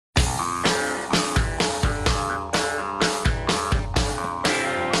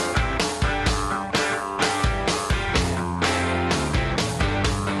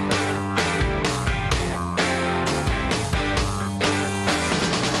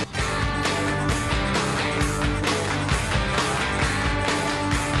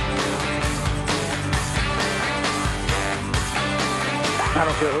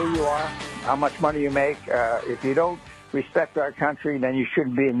care who you are, how much money you make. If you don't respect our country, then you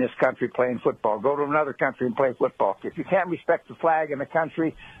shouldn't be in this country playing football. Go to another country and play football. If you can't respect the flag and the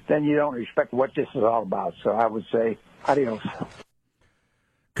country, then you don't respect what this is all about. So I would say, adios.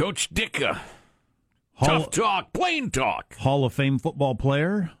 Coach Ditka. Tough talk, plain talk. Hall of Fame football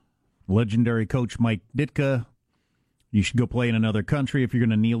player, legendary coach Mike Ditka. You should go play in another country if you're going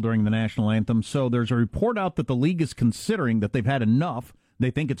to kneel during the national anthem. So there's a report out that the league is considering that they've had enough. They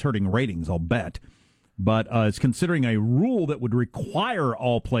think it's hurting ratings, I'll bet. But it's considering a rule that would require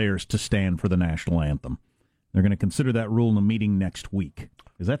all players to stand for the national anthem. They're going to consider that rule in a meeting next week.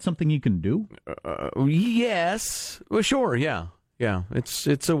 Is that something you can do? Yes. Well, sure, yeah. Yeah,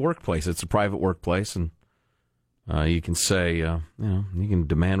 it's a workplace. It's a private workplace, and you can say, you can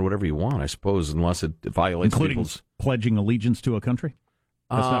demand whatever you want, I suppose, unless it violates including people's... pledging allegiance to a country?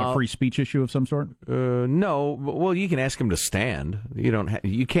 That's not a free speech issue of some sort? No. Well, you can ask them to stand.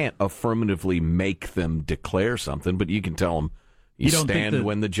 You can't affirmatively make them declare something, but you can tell them you stand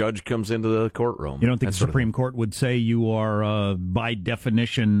when the judge comes into the courtroom. You don't think the Supreme Court would say you are, by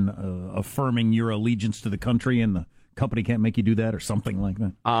definition, affirming your allegiance to the country and the company can't make you do that or something like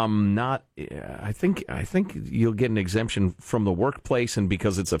that? I think you'll get an exemption from the workplace, and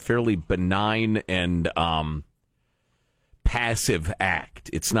because it's a fairly benign and passive act.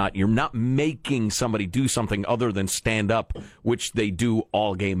 You're not making somebody do something other than stand up, which they do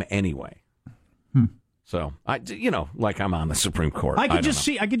all game anyway. So like I'm on the Supreme Court. I could just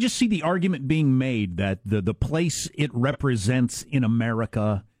see the argument being made that the place it represents in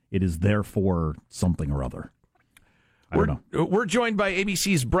America, it is therefore something or other. We're joined by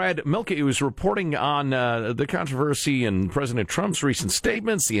ABC's Brad Mielke, who is reporting on the controversy and President Trump's recent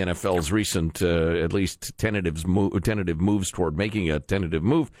statements, the NFL's recent, at least tentative moves toward making a tentative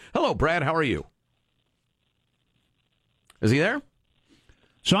move. Hello, Brad. How are you? Is he there?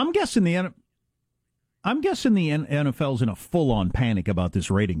 So I'm guessing the NFL's in a full-on panic about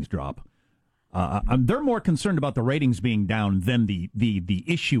this ratings drop. They're more concerned about the ratings being down than the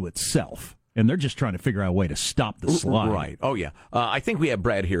issue itself. And they're just trying to figure out a way to stop the slide. Right. Oh, yeah. I think we have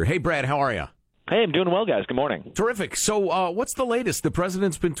Brad here. Hey, Brad, how are you? Hey, I'm doing well, guys. Good morning. Terrific. So what's the latest? The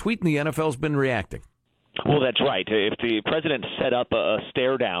president's been tweeting, the NFL's been reacting. Well, that's right. If the president set up a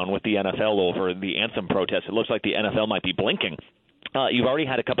stare down with the NFL over the anthem protest, it looks like the NFL might be blinking. You've already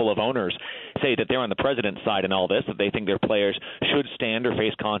had a couple of owners say that they're on the president's side in all this, that they think their players should stand or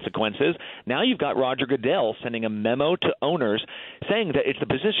face consequences. Now you've got Roger Goodell sending a memo to owners saying that it's the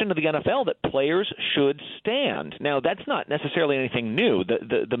position of the NFL that players should stand. Now, that's not necessarily anything new.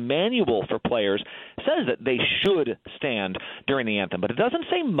 The manual for players says that they should stand during the anthem, but it doesn't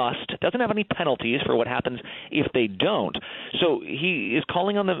say must. It doesn't have any penalties for what happens if they don't. So he is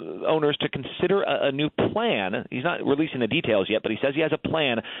calling on the owners to consider a new plan. He's not releasing the details yet, but he says he has a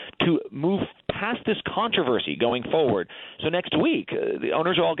plan to move past this controversy going forward. So next week, the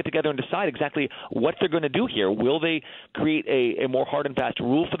owners will all get together and decide exactly what they're going to do here. Will they create a more hard and fast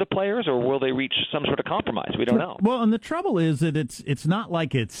rule for the players, or will they reach some sort of compromise? We don't know. Well, and the trouble is that it's not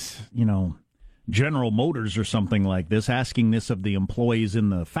like it's, General Motors or something like this asking this of the employees in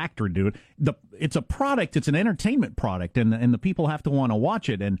the factory do it. It's a product, it's an entertainment product, and the people have to want to watch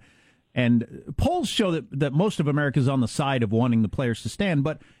it. And polls show that most of America is on the side of wanting the players to stand.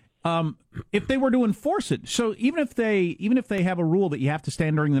 But if they were to enforce it, so even if they have a rule that you have to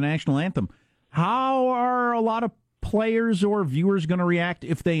stand during the national anthem, how are a lot of players or viewers going to react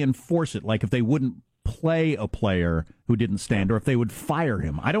if they enforce it? Like if they wouldn't play a player who didn't stand, or if they would fire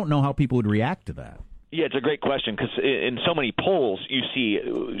him. I don't know how people would react to that. Yeah, it's a great question because in so many polls you see,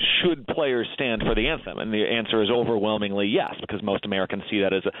 should players stand for the anthem? And the answer is overwhelmingly yes, because most Americans see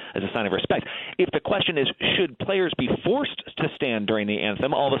that as a sign of respect. If the question is, should players be forced to stand during the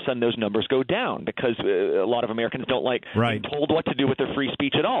anthem, all of a sudden those numbers go down because a lot of Americans don't like being told what to do with their free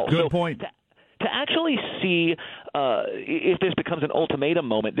speech at all. Good point. To actually see if this becomes an ultimatum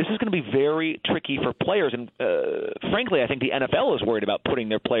moment, this is going to be very tricky for players. And frankly, I think the NFL is worried about putting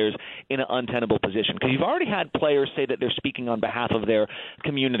their players in an untenable position because you've already had players say that they're speaking on behalf of their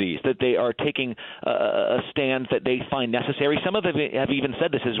communities, that they are taking a stand that they find necessary. Some of them have even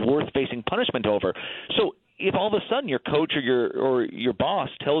said this is worth facing punishment over. So if all of a sudden your coach or your boss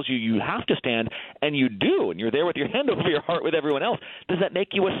tells you have to stand and you do, and you're there with your hand over your heart with everyone else, does that make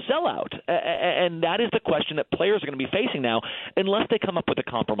you a sellout? And that is the question that players are going to be facing now unless they come up with a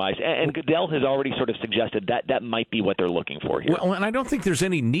compromise. And Goodell has already sort of suggested that might be what they're looking for here. Well, and I don't think there's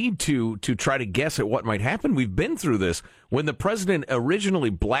any need to try to guess at what might happen. We've been through this. When the president originally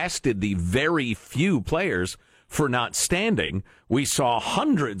blasted the very few players for not standing. We saw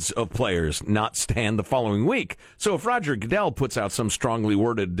hundreds of players not stand the following week. So if Roger Goodell puts out some strongly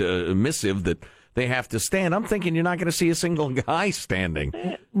worded missive that they have to stand, I'm thinking you're not going to see a single guy standing.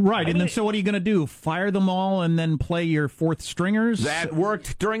 Right, and then so what are you going to do? Fire them all and then play your fourth stringers? That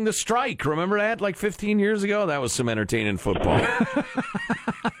worked during the strike. Remember that, like 15 years ago? That was some entertaining football.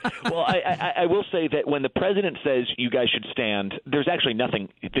 Well, I will say that when the president says you guys should stand, there's actually nothing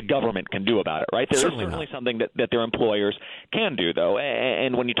the government can do about it, right? There's certainly something that their employers can do, though.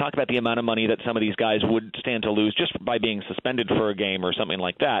 And when you talk about the amount of money that some of these guys would stand to lose just by being suspended for a game or something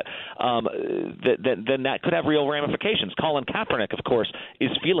like that, then that could have real ramifications. Colin Kaepernick, of course,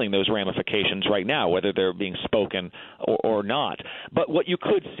 is feeling those ramifications right now, whether they're being spoken or not. But what you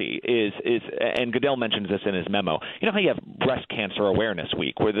could see is, and Goodell mentions this in his memo, you know how you have Breast Cancer Awareness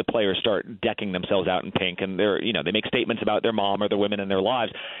Week, where the players start decking themselves out in pink, and they make statements about their mom or the women in their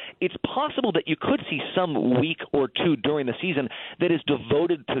lives. It's possible that you could see some week or two during the season that is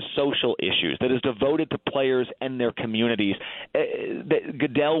devoted to social issues, that is devoted to players and their communities. That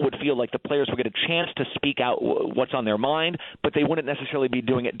Goodell would feel like the players would get a chance to speak out what's on their mind, but they wouldn't necessarily be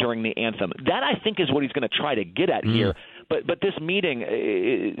doing it during the anthem. That, I think, is what he's going to try to get at here. But this meeting,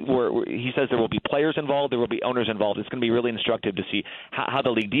 where he says there will be players involved, there will be owners involved, it's going to be really instructive to see how the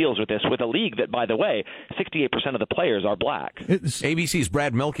league deals with this, with a league that, by the way, 68% of the players are black. ABC's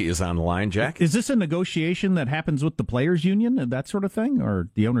Brad Milkey is on the line, Jack. Is this a negotiation that happens with the players' union and that sort of thing, or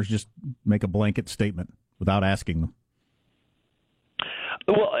the owners just make a blanket statement without asking them?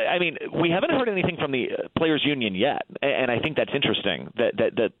 Well, I mean, we haven't heard anything from the players' union yet, and I think that's interesting. That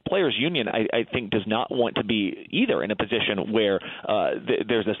the players' union, I think, does not want to be either in a position where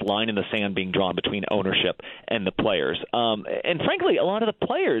there's this line in the sand being drawn between ownership and the players. And frankly, a lot of the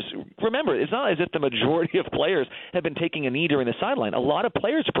players, remember, it's not as if the majority of players have been taking a knee during the sideline. A lot of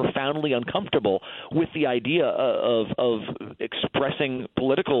players are profoundly uncomfortable with the idea of expressing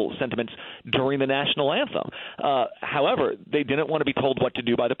political sentiments during the national anthem. However, they didn't want to be told what to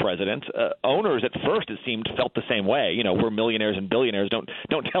do by the president. Owners at first, it seemed, felt the same way. You know, we're millionaires and billionaires.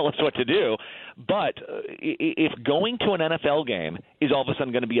 Don't tell us what to do. But if going to an NFL game is all of a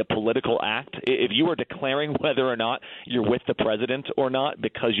sudden going to be a political act, if you are declaring whether or not you're with the president or not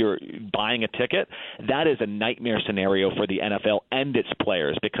because you're buying a ticket, that is a nightmare scenario for the NFL and its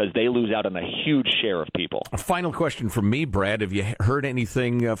players because they lose out on a huge share of people. A final question from me, Brad. Have you heard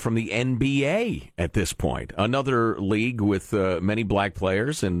anything from the NBA at this point? Another league with many black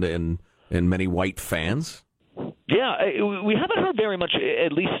players and many white fans? Yeah, we haven't heard very much,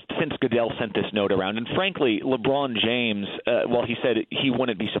 at least since Goodell sent this note around. And frankly, LeBron James, while he said he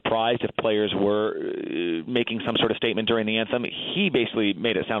wouldn't be surprised if players were making some sort of statement during the anthem, he basically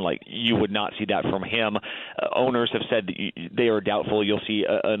made it sound like you would not see that from him. Owners have said they are doubtful you'll see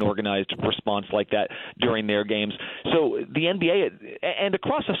an organized response like that during their games. So the NBA, and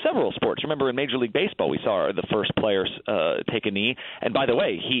across several sports, remember in Major League Baseball, we saw the first players take a knee. And by the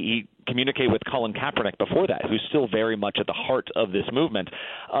way, he communicated with Colin Kaepernick before that, who's still very much at the heart of this movement.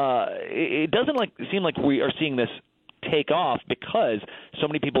 It doesn't seem like we are seeing this take off because so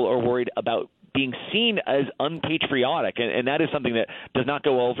many people are worried about being seen as unpatriotic, and that is something that does not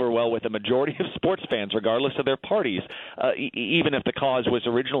go over well with the majority of sports fans, regardless of their parties, even if the cause was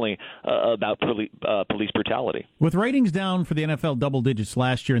originally about police brutality. With ratings down for the NFL double digits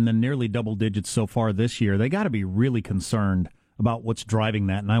last year and then nearly double digits so far this year, they got to be really concerned about what's driving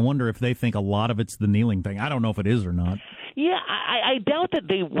that, and I wonder if they think a lot of it's the kneeling thing. I don't know if it is or not. Yeah, I doubt that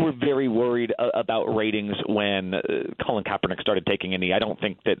they were very worried about ratings when Colin Kaepernick started taking a knee. I don't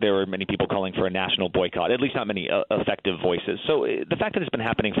think that there were many people calling for a national boycott, at least not many effective voices. So the fact that it's been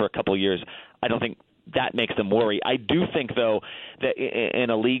happening for a couple of years, I don't think that makes them worry. I do think, though, that in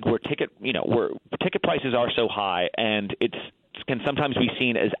a league where ticket prices are so high and it can sometimes be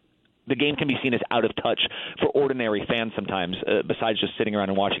seen as the game can be seen as out of touch for ordinary fans sometimes, besides just sitting around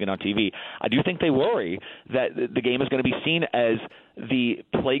and watching it on TV. I do think they worry that the game is going to be seen as the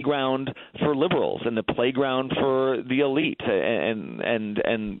playground for liberals and the playground for the elite, and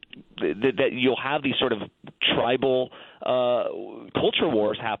that you'll have these sort of tribal culture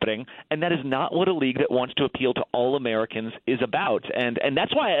wars happening, and that is not what a league that wants to appeal to all Americans is about. And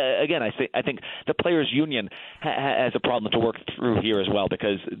that's why, again, I think the players' union has a problem to work through here as well,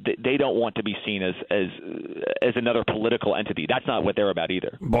 because they don't want to be seen as another political entity. That's not what they're about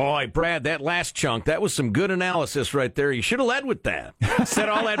either. Boy, Brad, that last chunk, that was some good analysis right there. You should have led with that. Said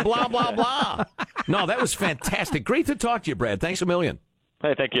all that blah, blah, blah. No, that was fantastic. Great to talk to you, Brad. Thanks a million.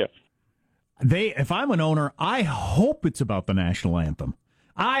 Hey, thank you. If I'm an owner, I hope it's about the national anthem.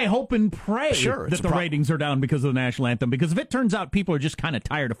 I hope and pray Sure, that the ratings are down because of the national anthem. Because if it turns out people are just kind of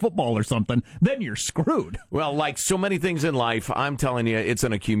tired of football or something, then you're screwed. Well, like so many things in life, I'm telling you, it's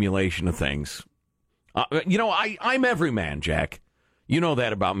an accumulation of things. I'm every man, Jack. You know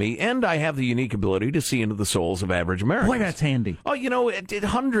that about me, and I have the unique ability to see into the souls of average Americans. Boy, that's handy. Oh,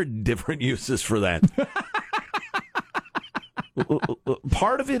 100 different uses for that.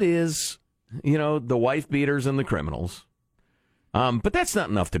 Part of it is, the wife beaters and the criminals. But that's not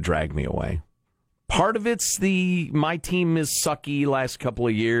enough to drag me away. Part of it's my team is sucky last couple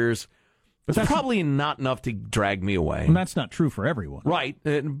of years. But that's probably not enough to drag me away. And that's not true for everyone. Right.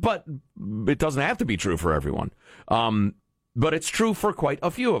 But it doesn't have to be true for everyone. But it's true for quite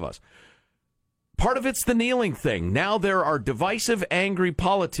a few of us. Part of it's the kneeling thing. Now there are divisive, angry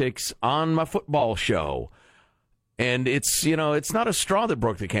politics on my football show. And it's not a straw that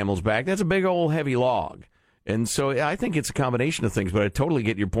broke the camel's back. That's a big old heavy log. And so I think it's a combination of things, but I totally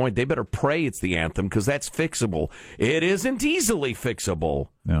get your point. They better pray it's the anthem because that's fixable. It isn't easily fixable.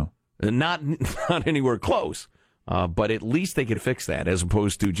 No. Not anywhere close. But at least they could fix that as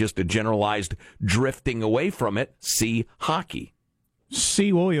opposed to just a generalized drifting away from it. See hockey.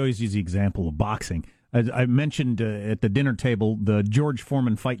 We always use the example of boxing. I mentioned at the dinner table the George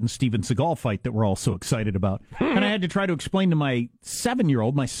Foreman fight and Steven Seagal fight that we're all so excited about. And I had to try to explain to my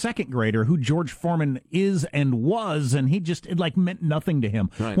 7-year-old, my second grader, who George Foreman is and was, and it meant nothing to him.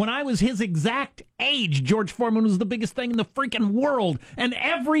 Right. When I was his exact age, George Foreman was the biggest thing in the freaking world, and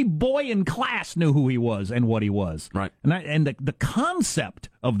every boy in class knew who he was and what he was. Right. And the concept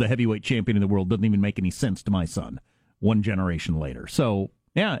of the heavyweight champion of the world doesn't even make any sense to my son one generation later. So...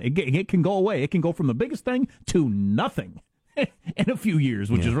 yeah, it can go away. It can go from the biggest thing to nothing in a few years,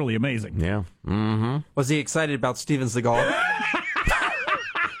 which is really amazing. Yeah. Mm-hmm. Was he excited about Steven Seagal?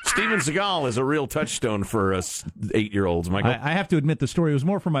 Steven Seagal is a real touchstone for us 8-year-olds, Michael. I have to admit the story was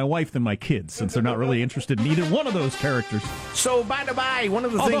more for my wife than my kids, since they're not really interested in either one of those characters. So, by the by, one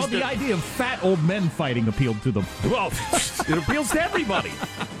of the Although things the idea of fat old men fighting appealed to them. Well, it appeals to everybody.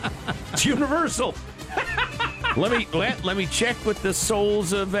 It's universal. Let me check with the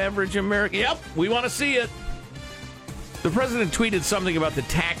souls of average America. Yep, we want to see it. The president tweeted something about the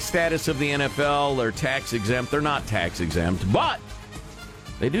tax status of the NFL. They're tax exempt. They're not tax exempt, but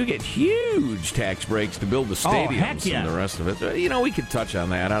they do get huge tax breaks to build the stadiums and the rest of it. We could touch on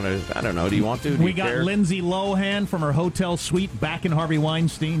that. I don't know. Do you want to? We got Lindsay Lohan from her hotel suite back in Harvey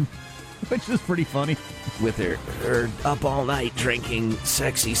Weinstein, which is pretty funny. With her up all night drinking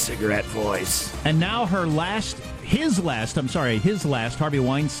sexy cigarette voice. And now his last, Harvey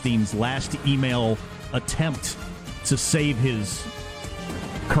Weinstein's last email attempt to save his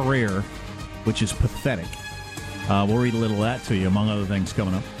career, which is pathetic. We'll read a little of that to you, among other things,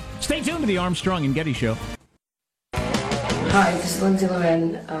 coming up. Stay tuned to the Armstrong and Getty Show. Hi, this is Lindsay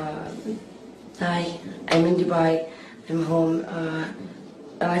Lohan. Hi, I'm in Dubai. I'm home.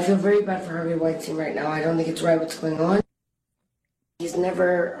 And I feel very bad for Harvey Weinstein right now. I don't think it's right what's going on. He's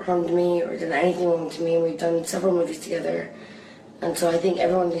never harmed me or done anything wrong to me. We've done several movies together. And so I think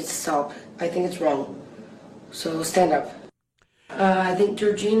everyone needs to stop. I think it's wrong. So stand up. I think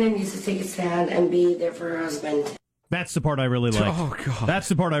Georgina needs to take a stand and be there for her husband. That's the part I really like. Oh, God. That's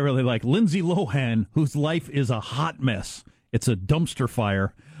the part I really like. Lindsay Lohan, whose life is a hot mess. It's a dumpster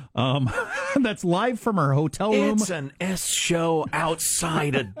fire. That's live from her hotel room. It's an S show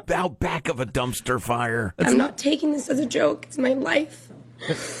outside, out back of a dumpster fire. I'm not taking this as a joke. It's my life.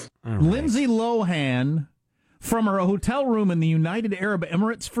 Right. Lindsay Lohan from her hotel room in the United Arab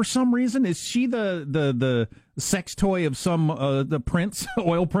Emirates. For some reason, is she the sex toy of some the prince,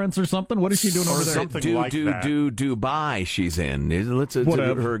 oil prince or something? What is she doing over there? Something like that. Dubai. She's in. It's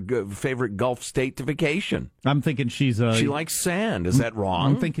her favorite Gulf state to vacation. I'm thinking she likes sand. Is that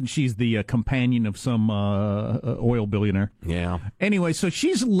wrong? I'm thinking she's the companion of some oil billionaire. Yeah. Anyway, so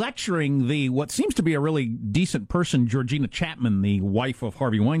she's lecturing what seems to be a really decent person, Georgina Chapman, the wife of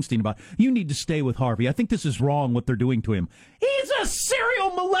Harvey Weinstein, about you need to stay with Harvey. I think this is wrong what they're doing to him. He's a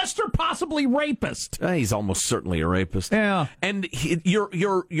serial molester, possibly rapist. He's almost certainly a rapist. Yeah. And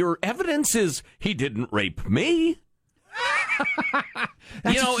your evidence is he didn't rape me.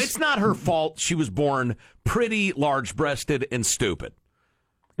 It's not her fault. She was born pretty large-breasted and stupid.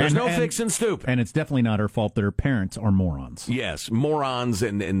 There's no fixing stupid. And it's definitely not her fault that her parents are morons. Yes, morons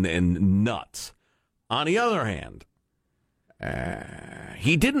and nuts. On the other hand,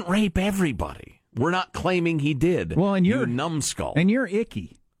 he didn't rape everybody. We're not claiming he did. Well, and you're you numbskull. And you're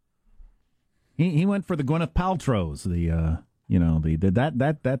icky. He went for the Gwyneth Paltrow's. You're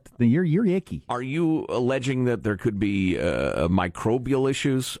icky. Are you alleging that there could be microbial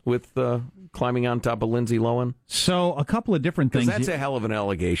issues with climbing on top of Lindsay Lohan? So a couple of different things. That's a hell of an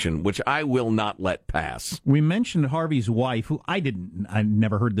allegation, which I will not let pass. We mentioned Harvey's wife, who I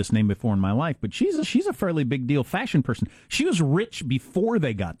never heard this name before in my life, but she's a fairly big deal fashion person. She was rich before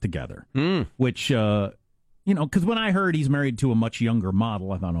they got together, which, because when I heard he's married to a much younger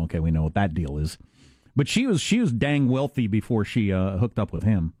model, I thought, okay, we know what that deal is. But she was dang wealthy before she hooked up with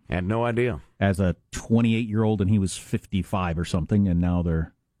him. Had no idea. As a 28-year-old, and he was 55 or something, and now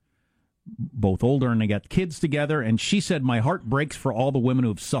they're both older, and they got kids together. And she said, my heart breaks for all the women who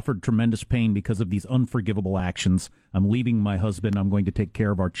have suffered tremendous pain because of these unforgivable actions. I'm leaving my husband. I'm going to take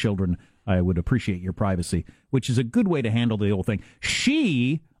care of our children. I would appreciate your privacy, which is a good way to handle the whole thing.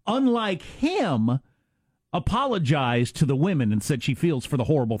 She, unlike him, apologized to the women and said she feels for the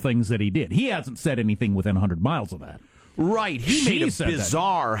horrible things that he did. He hasn't said anything within 100 miles of that. Right. He made it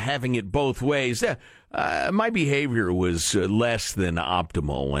bizarre having it both ways. My behavior was less than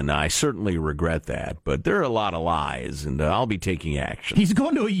optimal, and I certainly regret that. But there are a lot of lies, and I'll be taking action. He's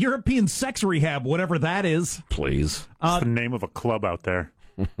going to a European sex rehab, whatever that is. Please. It's the name of a club out there.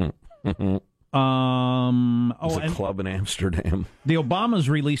 There's a club in Amsterdam. The Obamas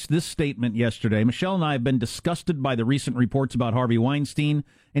released this statement yesterday. Michelle and I have been disgusted by the recent reports about Harvey Weinstein.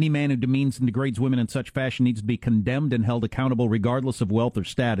 Any man who demeans and degrades women in such fashion needs to be condemned and held accountable regardless of wealth or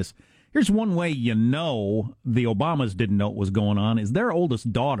status. Here's one way you know the Obamas didn't know what was going on, is their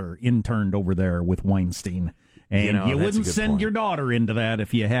oldest daughter interned over there with Weinstein. And you wouldn't send your daughter into that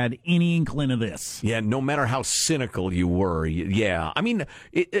if you had any inkling of this. Yeah, no matter how cynical you were. Yeah. I mean,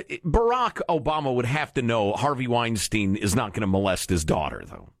 Barack Obama would have to know Harvey Weinstein is not going to molest his daughter,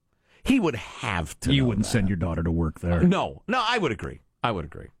 though. He would have to. You wouldn't send your daughter to work there. No, I would agree.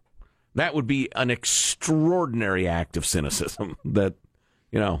 That would be an extraordinary act of cynicism that,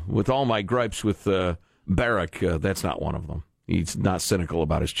 with all my gripes with Barack, that's not one of them. He's not cynical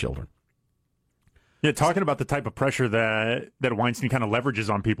about his children. Yeah, talking about the type of pressure that Weinstein kind of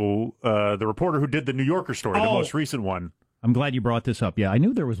leverages on people, the reporter who did the New Yorker story, the most recent one. I'm glad you brought this up. Yeah, I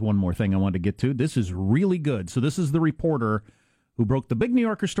knew there was one more thing I wanted to get to. This is really good. So this is the reporter who broke the big New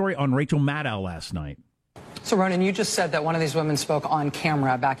Yorker story on Rachel Maddow last night. So, Ronan, you just said that one of these women spoke on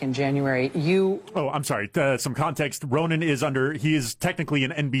camera back in January. Oh, I'm sorry. Some context. Ronan he is technically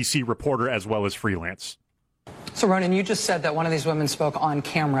an NBC reporter as well as freelance. So, Ronan, you just said that one of these women spoke on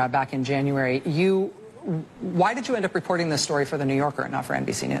camera back in January. Why did you end up reporting this story for The New Yorker and not for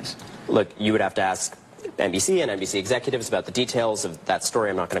NBC News? Look, you would have to ask NBC and NBC executives about the details of that story.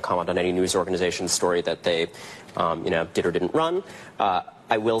 I'm not going to comment on any news organization's story that they, did or didn't run.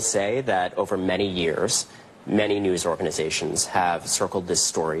 I will say that over many years, many news organizations have circled this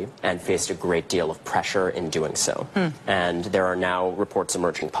story and faced a great deal of pressure in doing so. And there are now reports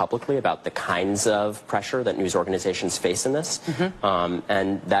emerging publicly about the kinds of pressure that news organizations face in this.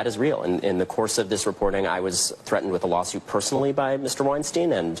 And that is real. In the course of this reporting, I was threatened with a lawsuit personally by Mr.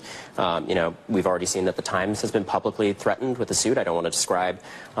 Weinstein. And, we've already seen that the Times has been publicly threatened with a suit. I don't want to describe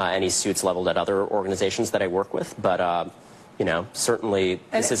any suits leveled at other organizations that I work with. But, certainly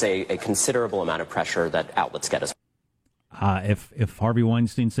this is a considerable amount of pressure that outlets get us. If Harvey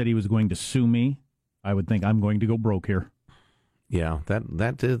Weinstein said he was going to sue me, I would think I'm going to go broke here. Yeah,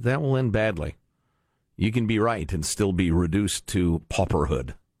 that will end badly. You can be right and still be reduced to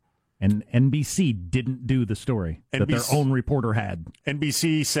pauperhood. And NBC didn't do the story that their own reporter had.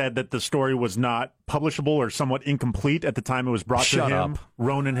 NBC said that the story was not publishable or somewhat incomplete at the time it was brought to him. Shut up.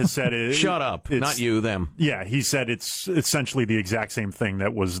 Ronan has said it. Shut up. Not you, them. Yeah, he said it's essentially the exact same thing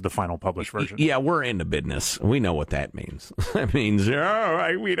that was the final published version. Yeah, we're into business. We know what that means. That means,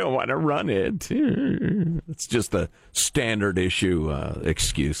 we don't want to run it. It's just a standard issue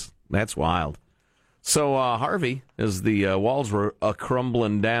excuse. That's wild. So Harvey, as the walls were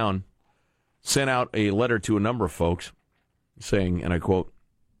crumbling down, sent out a letter to a number of folks saying, and I quote,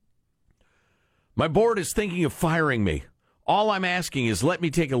 "My board is thinking of firing me. All I'm asking is let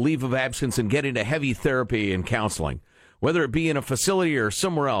me take a leave of absence and get into heavy therapy and counseling. Whether it be in a facility or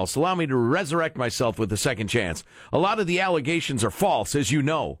somewhere else, allow me to resurrect myself with a second chance. A lot of the allegations are false, as you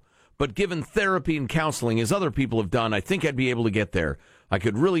know. But given therapy and counseling, as other people have done, I think I'd be able to get there. I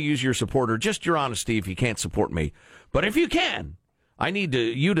could really use your support or just your honesty if you can't support me. But if you can, I need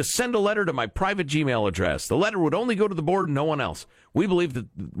you to send a letter to my private Gmail address. The letter would only go to the board and no one else. We believe that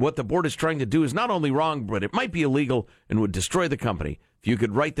what the board is trying to do is not only wrong, but it might be illegal and would destroy the company. If you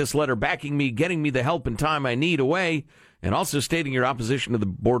could write this letter backing me, getting me the help and time I need away, and also stating your opposition to the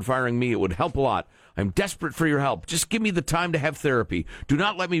board firing me, it would help a lot. I'm desperate for your help. Just give me the time to have therapy. Do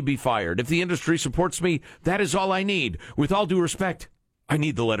not let me be fired. If the industry supports me, that is all I need. With all due respect, I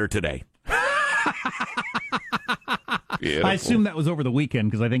need the letter today." Beautiful. I assume that was over the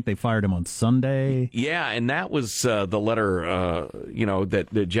weekend because I think they fired him on Sunday. Yeah, and that was the letter,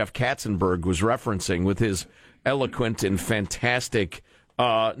 that Jeff Katzenberg was referencing with his eloquent and fantastic,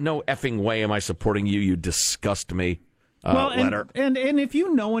 no effing way am I supporting you, you disgust me letter. And if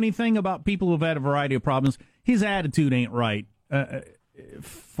you know anything about people who've had a variety of problems, his attitude ain't right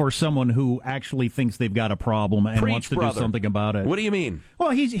for someone who actually thinks they've got a problem and wants to do something about it. What do you mean? Well,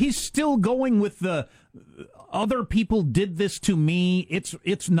 he's still going with the other people did this to me.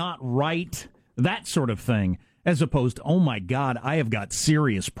 It's not right. That sort of thing. As opposed to, oh my God, I have got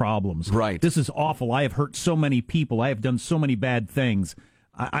serious problems. Right. This is awful. I have hurt so many people. I have done so many bad things.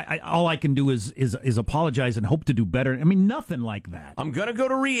 All I can do is apologize and hope to do better. I mean, nothing like that. I'm going to go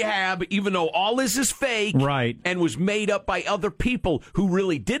to rehab, even though all this is fake. Right. And was made up by other people who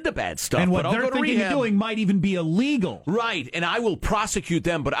really did the bad stuff. And what but they're thinking of doing might even be illegal. Right. And I will prosecute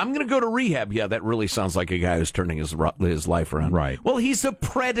them, but I'm going to go to rehab. Yeah, that really sounds like a guy who's turning his life around. Right. Well, he's a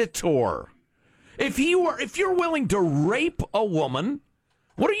predator. If you're willing to rape a woman,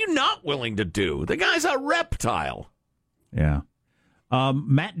 what are you not willing to do? The guy's a reptile. Yeah.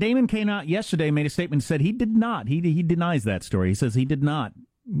 Matt Damon came out yesterday, made a statement, and said he did not. He denies that story. He says he did not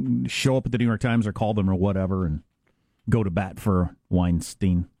show up at the New York Times or call them or whatever and go to bat for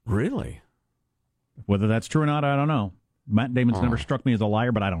Weinstein. Really? Whether that's true or not, I don't know. Matt Damon's never struck me as a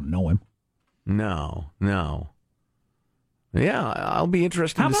liar, but I don't know him. No. Yeah, I'll be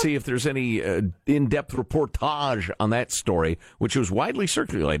interested to see if there's any in-depth reportage on that story, which was widely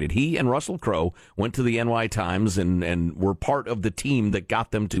circulated. He and Russell Crowe went to the NY Times and were part of the team that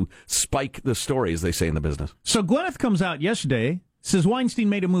got them to spike the story, as they say in the business. So Gwyneth comes out yesterday, says Weinstein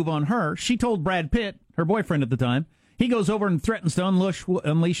made a move on her. She told Brad Pitt, her boyfriend at the time. He goes over and threatens to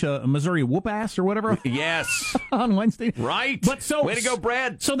unleash a Missouri whoop-ass or whatever. Yes. On Weinstein. Right. But way to go,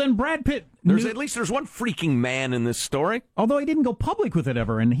 Brad. So then Brad Pitt... At least there's one freaking man in this story. Although he didn't go public with it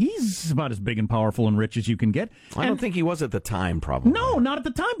ever, and he's about as big and powerful and rich as you can get. I don't think he was at the time, probably. No, not at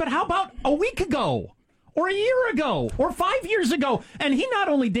the time, but how about a week ago? Or a year ago, or 5 years ago. And he not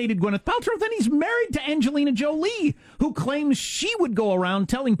only dated Gwyneth Paltrow, then he's married to Angelina Jolie, who claims she would go around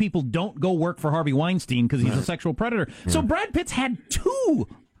telling people don't go work for Harvey Weinstein because he's a sexual predator. Yeah. So Brad Pitt's had two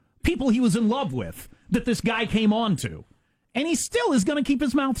people he was in love with that this guy came on to. And he still is going to keep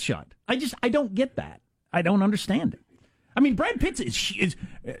his mouth shut. I don't get that. I don't understand it. I mean, Brad Pitt is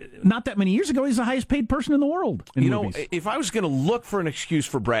not that many years ago, he's the highest paid person in the world. In movies. If I was going to look for an excuse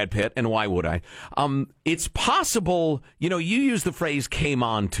for Brad Pitt, and why would I? It's possible, you use the phrase came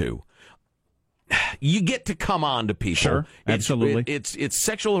on to. You get to come on to people. Sure, absolutely. It's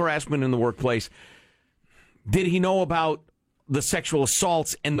sexual harassment in the workplace. Did he know about the sexual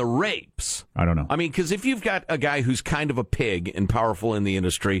assaults and the rapes? I don't know. I mean, because if you've got a guy who's kind of a pig and powerful in the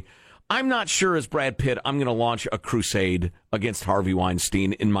industry, I'm not sure as Brad Pitt I'm going to launch a crusade against Harvey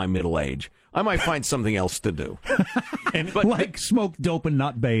Weinstein in my middle age. I might find something else to do. Like smoke dope and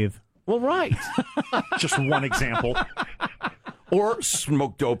not bathe. Well, right. Just one example. Or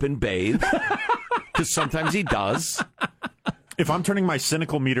smoke dope and bathe, because sometimes he does. If I'm turning my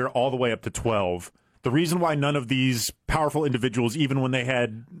cynical meter all the way up to 12, the reason why none of these powerful individuals, even when they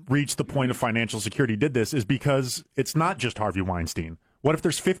had reached the point of financial security, did this is because it's not just Harvey Weinstein. What if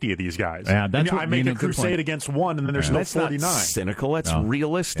there's 50 of these guys? Yeah, that's I make a crusade against one, and then there's no 49. That's not cynical. That's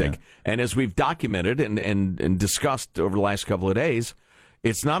realistic. Yeah. And as we've documented and discussed over the last couple of days,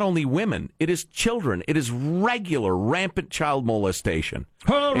 it's not only women. It is children. It is regular, rampant child molestation.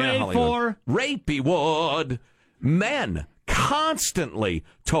 Hooray for Rapey Wood. Men constantly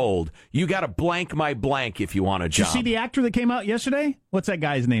told, you got to blank my blank if you want a job. Did you see the actor that came out yesterday? What's that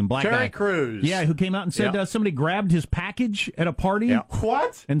guy's name? Black Terry guy. Crews. Yeah, who came out and said somebody grabbed his package at a party. Yeah.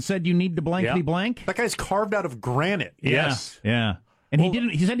 What? And said you need to blankety blank. That guy's carved out of granite. Yes. Yeah. And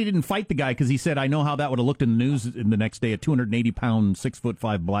he said he didn't fight the guy because he said, I know how that would have looked in the news in the next day. A 280-pound,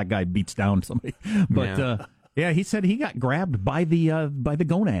 6'5" black guy beats down somebody. But he said he got grabbed by the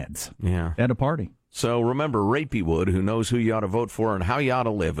gonads at a party. So remember, Rapey Wood, who knows who you ought to vote for and how you ought to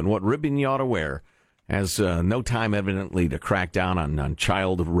live and what ribbon you ought to wear, has no time, evidently, to crack down on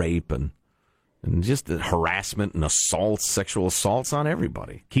child rape and just the harassment and assaults, sexual assaults on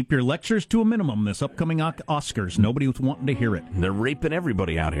everybody. Keep your lectures to a minimum this upcoming Oscars. Nobody was wanting to hear it. They're raping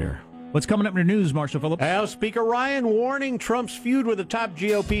everybody out here. What's coming up in your news, Marshall Phillips? House Speaker Ryan warning Trump's feud with the top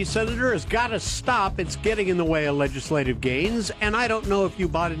GOP senator has got to stop. It's getting in the way of legislative gains. And I don't know if you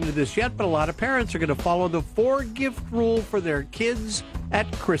bought into this yet, but a lot of parents are going to follow the 4-gift rule for their kids at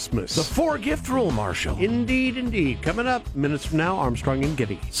Christmas. The 4-gift rule, Marshall. Indeed, indeed. Coming up minutes from now, Armstrong and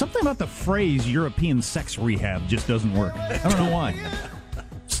Getty. Something about the phrase European sex rehab just doesn't work. I don't know why.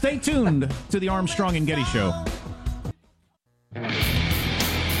 Stay tuned to the Armstrong and Getty Show.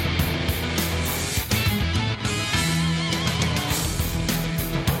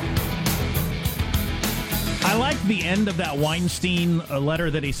 the end of that Weinstein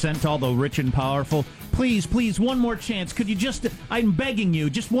letter that he sent to all the rich and powerful? Please, one more chance. Could you just, I'm begging you,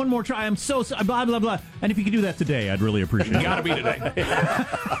 just one more try. I'm so, blah, blah, blah. And if you could do that today, I'd really appreciate it. Gotta be today.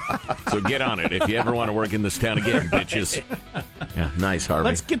 So get on it if you ever want to work in this town again, bitches. Yeah, nice, Harvey.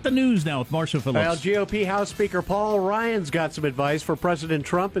 Let's get the news now with Marshall Phillips. Well, GOP House Speaker Paul Ryan's got some advice for President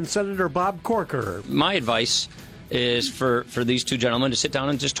Trump and Senator Bob Corker. My advice is for these two gentlemen to sit down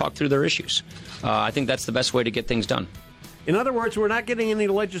and just talk through their issues. I think that's the best way to get things done. In other words, we're not getting any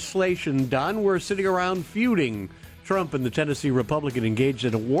legislation done. We're sitting around feuding. Trump and the Tennessee Republican engaged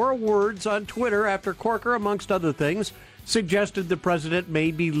in a war of words on Twitter after Corker, amongst other things, suggested the president may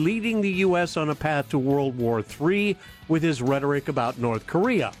be leading the U.S. on a path to World War III with his rhetoric about North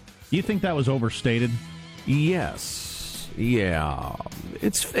Korea. You think that was overstated? Yes. Yeah.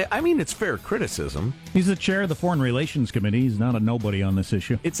 It's fair criticism. He's the chair of the Foreign Relations Committee. He's not a nobody on this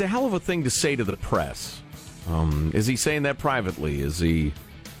issue. It's a hell of a thing to say to the press. Is he saying that privately? Is he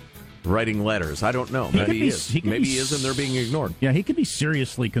writing letters? I don't know. Maybe he is. Maybe he is, and they're being ignored. Yeah, he could be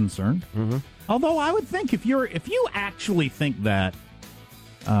seriously concerned. Mm-hmm. Although I would think if you actually think that,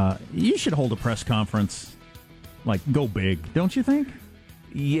 you should hold a press conference, like go big, don't you think?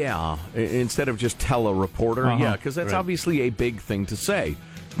 Yeah, instead of just tell a reporter. Yeah, because that's obviously a big thing to say.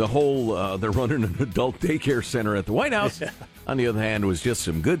 The whole they're running an adult daycare center at the White House, on the other hand, was just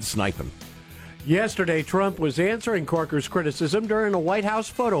some good sniping. Yesterday, Trump was answering Corker's criticism during a White House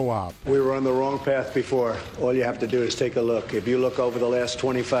photo op. We were on the wrong path before. All you have to do is take a look. If you look over the last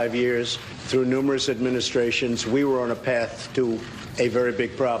 25 years, through numerous administrations, we were on a path to a very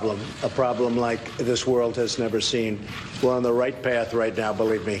big problem, a problem like this world has never seen. We're on the right path right now,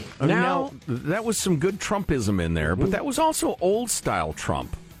 believe me. Now, that was some good Trumpism in there, but that was also old-style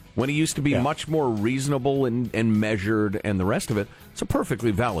Trump, when he used to be much more reasonable and measured and the rest of it. It's a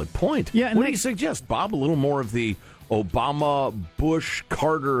perfectly valid point. Yeah, what do you suggest, Bob? A little more of the Obama, Bush,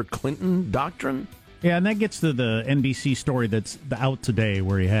 Carter, Clinton doctrine? Yeah, and that gets to the NBC story that's out today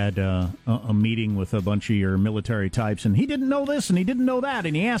where he had a meeting with a bunch of your military types, and he didn't know this and he didn't know that,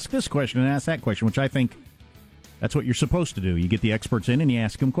 and he asked this question and asked that question, which I think that's what you're supposed to do. You get the experts in and you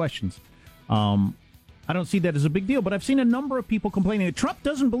ask them questions. I don't see that as a big deal, but I've seen a number of people complaining that Trump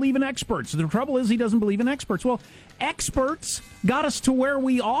doesn't believe in experts. The trouble is he doesn't believe in experts. Well, experts got us to where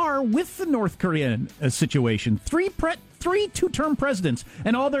we are with the North Korean situation. Three two-term presidents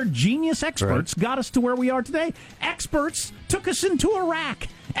and all their genius experts got us to where we are today. Experts took us into Iraq.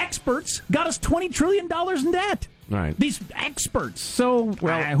 Experts got us $20 trillion in debt. Right. These experts. So,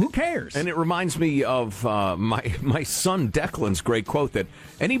 who cares? And it reminds me of my son Declan's great quote that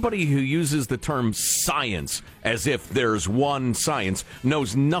anybody who uses the term science as if there's one science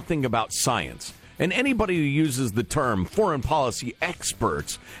knows nothing about science. And anybody who uses the term foreign policy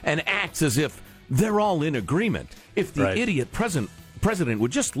experts and acts as if they're all in agreement, if the idiot president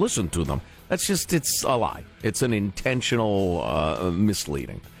would just listen to them, it's a lie. It's an intentional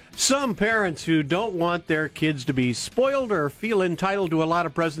misleading. Some parents who don't want their kids to be spoiled or feel entitled to a lot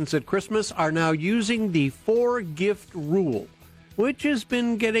of presents at Christmas are now using the 4-gift rule, which has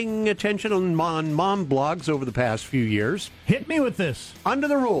been getting attention on mom blogs over the past few years. Hit me with this. Under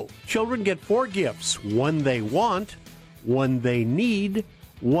the rule, children get 4 gifts: one they want, one they need,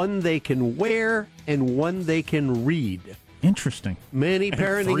 one they can wear, and one they can read. Interesting. Many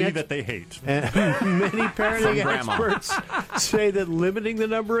parenting that they hate. Many parenting experts say that limiting the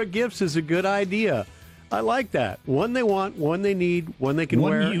number of gifts is a good idea. I like that. One they want, one they need, one they can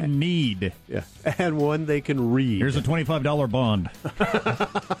wear. One you need. Yeah. And one they can read. Here's a $25 bond.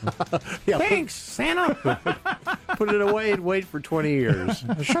 Thanks, Santa. Put it away and wait for 20 years.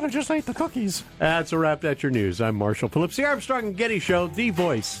 I should have just ate the cookies. That's a wrap. That's your news. I'm Marshall Phillips, the Armstrong and Getty Show, the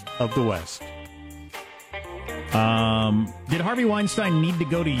voice of the West. Did Harvey Weinstein need to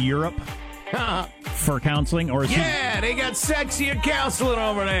go to Europe for counseling, or is they got sexier counseling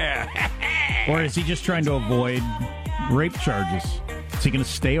over there. or is he just trying to avoid rape charges? Is he going to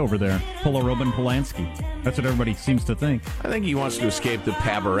stay over there, pull a Roman Polanski? That's what everybody seems to think. I think he wants to escape the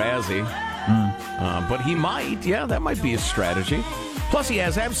paparazzi, but he might. Yeah, that might be a strategy. Plus, he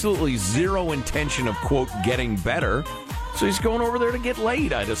has absolutely zero intention of, quote, getting better. So he's going over there to get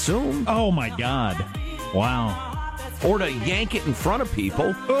laid, I'd assume. Oh, my God. Wow. Or to yank it in front of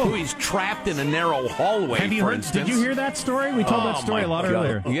people who he's trapped in a narrow hallway, for instance. Did you hear that story? We told that story a lot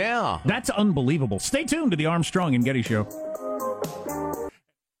earlier. Yeah. That's unbelievable. Stay tuned to the Armstrong and Getty Show.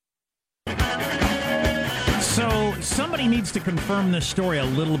 So somebody needs to confirm this story a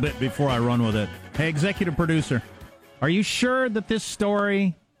little bit before I run with it. Hey, executive producer, are you sure that this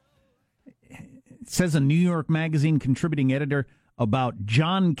story, it says a New York Magazine contributing editor, about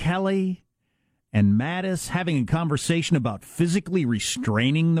John Kelly and Mattis having a conversation about physically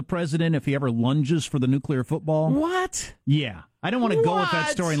restraining the president if he ever lunges for the nuclear football. What? Yeah. I don't want to go with that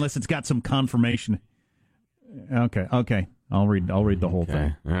story unless it's got some confirmation. Okay. I'll read the whole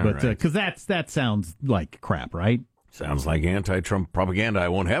thing. But because that sounds like crap, right? Sounds like anti-Trump propaganda. I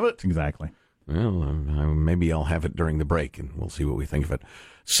won't have it. Exactly. Well, maybe I'll have it during the break, and we'll see what we think of it.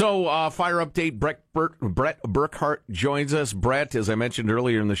 So, fire update, Brett Burkhart joins us. Brett, as I mentioned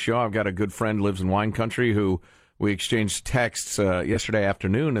earlier in the show, I've got a good friend lives in wine country who we exchanged texts yesterday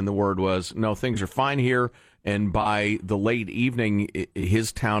afternoon, and the word was, no, things are fine here. And by the late evening,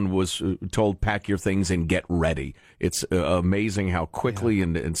 his town was told, pack your things and get ready. It's amazing how quickly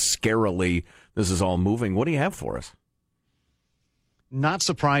and scarily this is all moving. What do you have for us? Not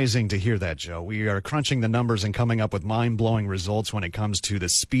surprising to hear that, Joe. We are crunching the numbers and coming up with mind-blowing results when it comes to the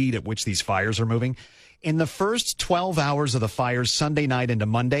speed at which these fires are moving. In the first 12 hours of the fires Sunday night into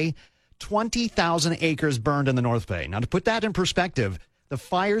Monday, 20,000 acres burned in the North Bay. Now, to put that in perspective, the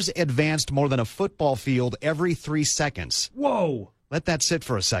fires advanced more than a football field every 3 seconds. Whoa. Let that sit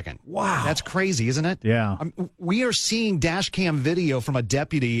for a second. Wow. That's crazy, isn't it? Yeah. We are seeing dash cam video from a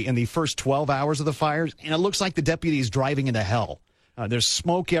deputy in the first 12 hours of the fires, and it looks like the deputy is driving into hell. There's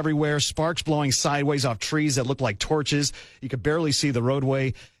smoke everywhere, sparks blowing sideways off trees that look like torches. You could barely see the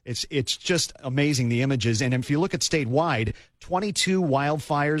roadway. It's just amazing, the images. And if you look at statewide, 22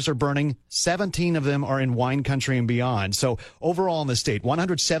 wildfires are burning. 17 of them are in wine country and beyond. So overall in the state,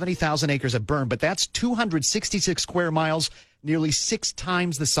 170,000 acres have burned, but that's 266 square miles, nearly 6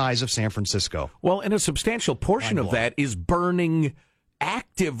 times the size of San Francisco. Well, and a substantial portion of that is burning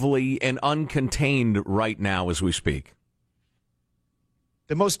actively and uncontained right now as we speak.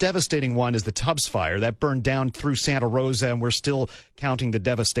 The most devastating one is the Tubbs fire that burned down through Santa Rosa, and we're still counting the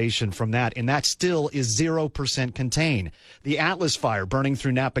devastation from that, and that still is 0% contained. The Atlas fire burning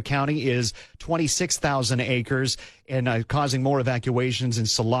through Napa County is 26,000 acres and causing more evacuations in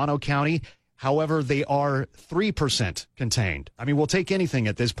Solano County. However, they are 3% contained. I mean, we'll take anything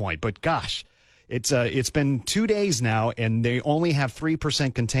at this point, but gosh, it's been 2 days now, and they only have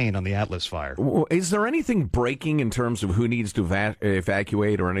 3% contained on the Atlas fire. Is there anything breaking in terms of who needs to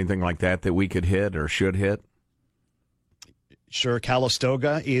evacuate or anything like that we could hit or should hit? Sure,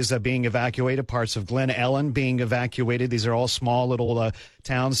 Calistoga is being evacuated, parts of Glen Ellen being evacuated. These are all small little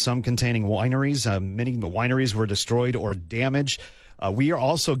towns, some containing wineries. Many wineries were destroyed or damaged. We are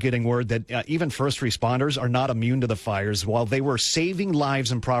also getting word that even first responders are not immune to the fires. While they were saving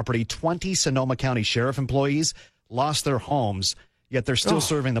lives and property, 20 Sonoma County Sheriff employees lost their homes, yet they're still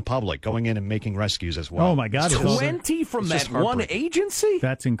serving the public, going in and making rescues as well. Oh, my God. 20 from that one agency?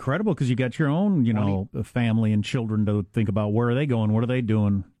 That's incredible because you got your own, family and children to think about. Where are they going? What are they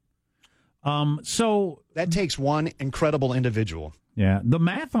doing? So that takes one incredible individual. Yeah. The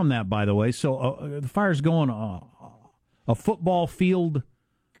math on that, by the way, so the fire's going a football field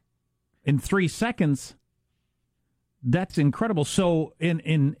in 3 seconds. That's incredible. So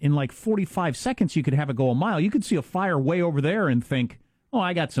in like 45 seconds, you could have it go a mile. You could see a fire way over there and think, oh,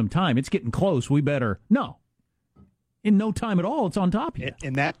 I got some time. It's getting close. We better. No. In no time at all, it's on top of you.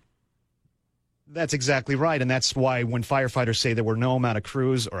 And that's exactly right. And that's why when firefighters say there were no amount of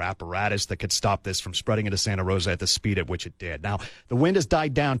crews or apparatus that could stop this from spreading into Santa Rosa at the speed at which it did. Now, the wind has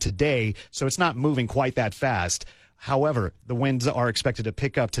died down today, so it's not moving quite that fast. However, the winds are expected to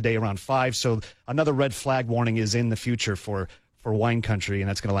pick up today around 5, so another red flag warning is in the future for wine country, and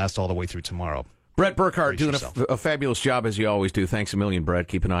that's going to last all the way through tomorrow. Brett Burkhart doing a fabulous job, as you always do. Thanks a million, Brett.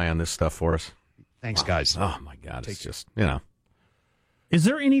 Keep an eye on this stuff for us. Thanks, guys. Oh, my God. It's just, Is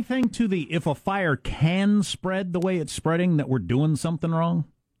there anything to the, if a fire can spread the way it's spreading, that we're doing something wrong?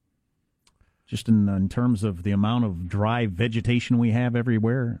 Just in terms of the amount of dry vegetation we have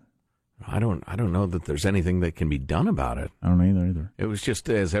everywhere? I don't know that there's anything that can be done about it. I don't know either. It was just,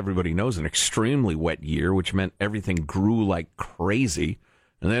 as everybody knows, an extremely wet year, which meant everything grew like crazy.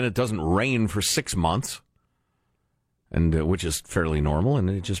 And then it doesn't rain for 6 months, and which is fairly normal, and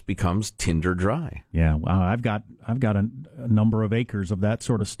it just becomes tinder dry. Yeah, I've got a number of acres of that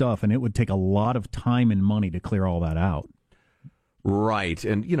sort of stuff, and it would take a lot of time and money to clear all that out. Right,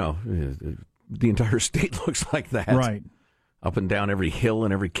 and the entire state looks like that. Right. Up and down every hill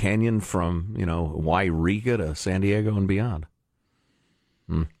and every canyon from, Wairika to San Diego and beyond.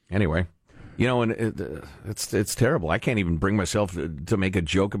 Anyway, and it's terrible. I can't even bring myself to make a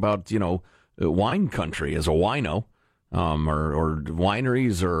joke about, wine country as a wino, or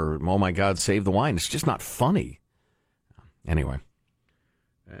wineries, or, oh my God, save the wine. It's just not funny. Anyway.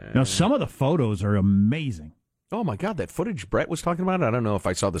 Now, some of the photos are amazing. Oh my God, that footage Brett was talking about, I don't know if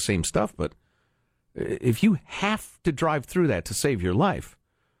I saw the same stuff, but if you have to drive through that to save your life,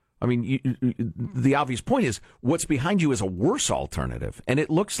 I mean, the obvious point is what's behind you is a worse alternative, and it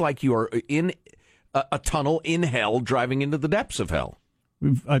looks like you are in a tunnel in hell driving into the depths of hell.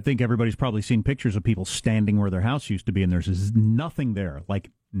 I think everybody's probably seen pictures of people standing where their house used to be, and there's nothing there, like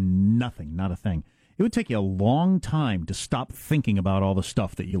nothing, not a thing. It would take you a long time to stop thinking about all the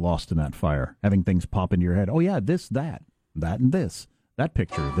stuff that you lost in that fire, having things pop into your head. Oh, yeah, this, that, and this, that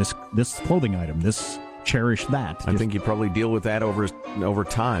picture, this clothing item, this, cherish that. I think you probably deal with that over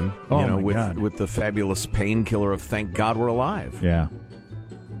time, with the fabulous painkiller of thank God we're alive. Yeah.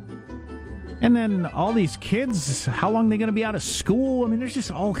 And then all these kids, how long are they going to be out of school? I mean, there's just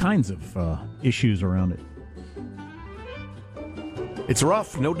all kinds of issues around it. It's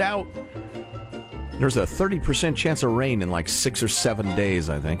rough, no doubt. There's a 30% chance of rain in like 6 or 7 days,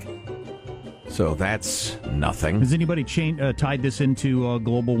 I think. So that's nothing. Has anybody tied this into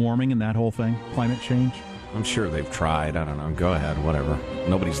global warming and that whole thing? Climate change? I'm sure they've tried. I don't know. Go ahead, whatever.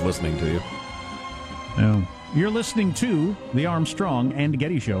 Nobody's listening to you. No. You're listening to The Armstrong and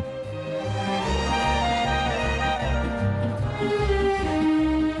Getty Show.